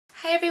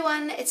Hi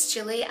everyone, it's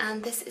Julie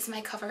and this is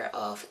my cover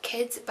of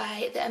Kids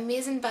by the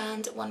amazing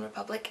band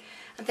OneRepublic,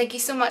 and thank you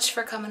so much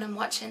for coming and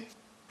watching.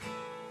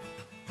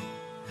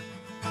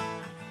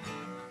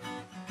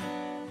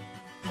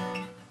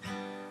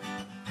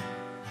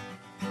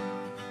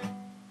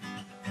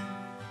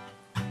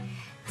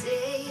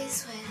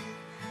 Days when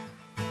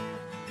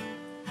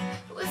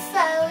we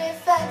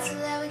fight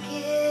till I would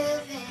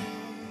give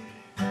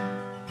in.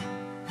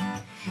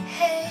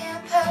 Hey,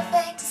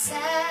 imperfect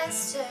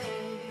disasters.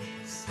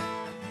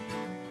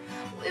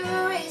 We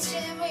were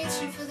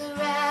reaching for the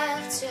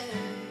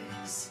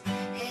rafters.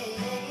 Hey,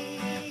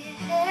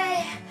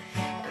 hey.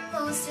 And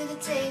most of the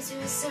days we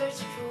were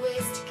searching for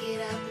ways to get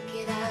up and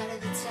get out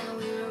of the town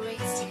we were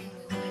raised in.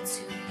 We were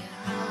too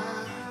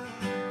young.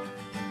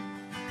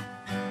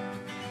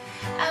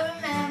 I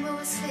remember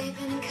we're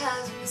sleeping in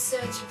cars, we were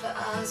searching for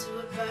ours, we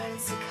were burning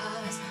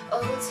cigars,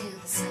 oh, till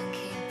the sun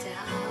came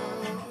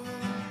down.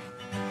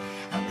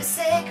 And we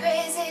say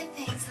crazy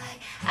things like,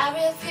 I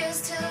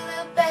refuse to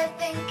look back,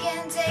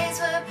 thinking days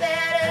were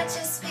better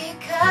just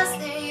because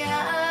they're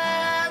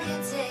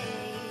younger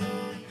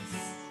days.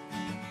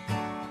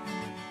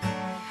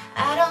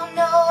 I don't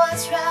know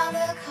what's round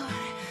the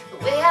corner, the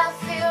way I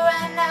feel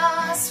right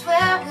now, I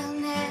swear we'll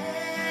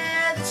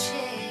never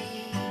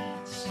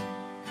change.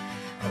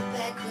 Oh,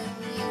 back when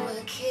we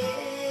were kids,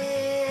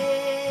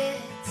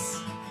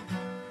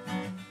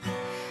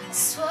 I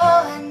swore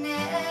I'd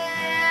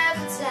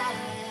never die.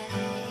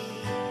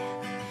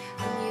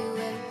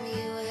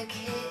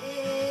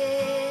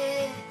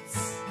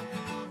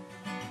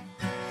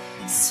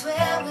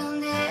 Swear we'll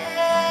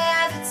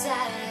never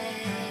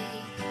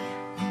die.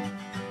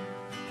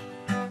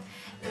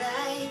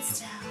 Lights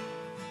down.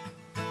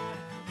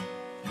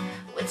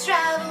 We're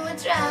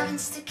driving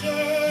just to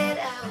get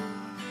out.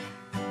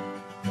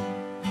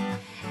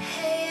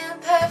 Hey,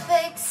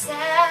 imperfect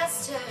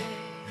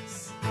disasters.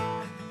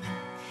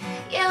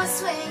 Yeah,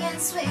 we're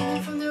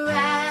swinging from the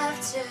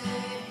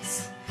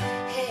rafters.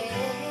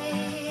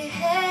 Hey,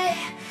 hey.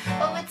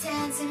 Oh, we're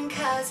dancing in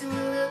cars and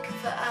we're looking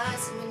for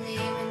ours, and we're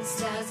naming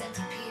stars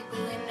after people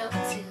we know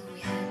till we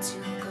had to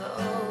go.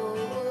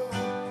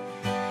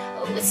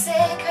 Oh, we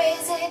say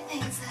crazy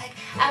things like,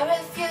 I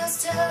refuse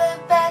to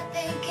look back,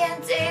 thinking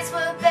days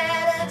were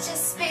better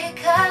just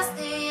because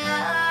they're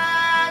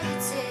younger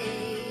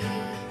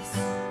days.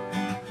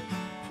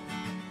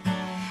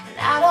 And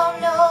I don't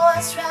know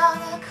what's round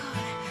the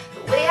corner,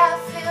 the way I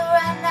feel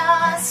right now,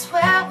 I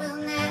swear we'll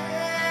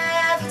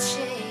never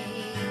change.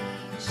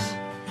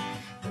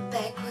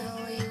 Back when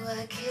we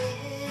were kids,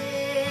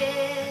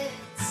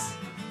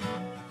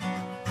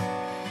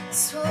 I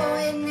swore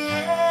we'd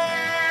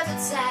never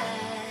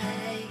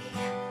die.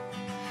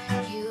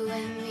 You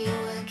and me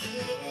were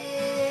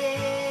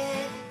kids,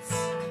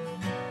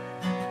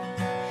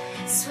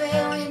 I swear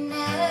we'd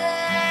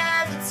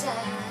never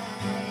die.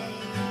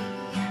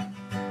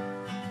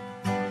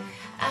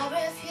 I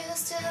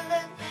refuse to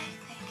look back,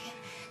 thinking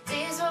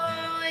days were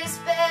always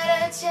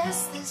better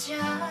just as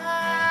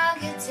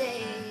younger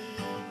days.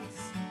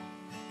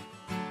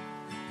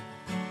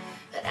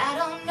 I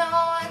don't know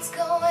what's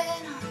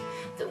going on,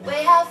 the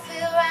way I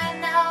feel right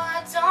now,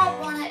 I don't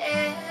want to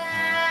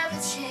ever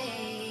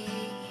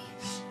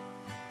change.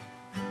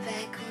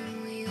 Back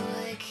when we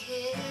were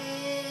kids.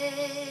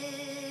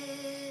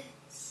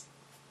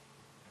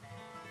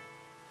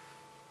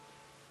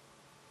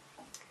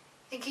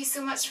 Thank you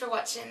so much for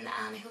watching,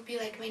 and I hope you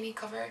like my new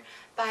cover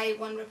by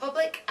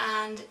OneRepublic,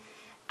 and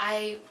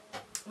I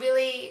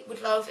really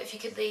would love if you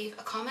could leave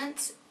a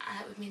comment.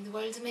 It would mean the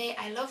world to me.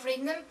 I love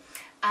reading them,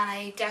 and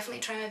I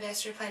definitely try my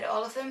best to reply to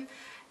all of them.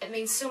 It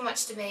means so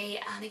much to me,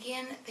 and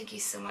again, thank you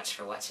so much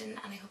for watching,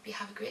 and I hope you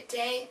have a great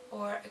day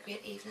or a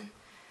great evening.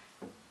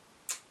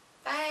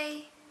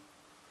 Bye!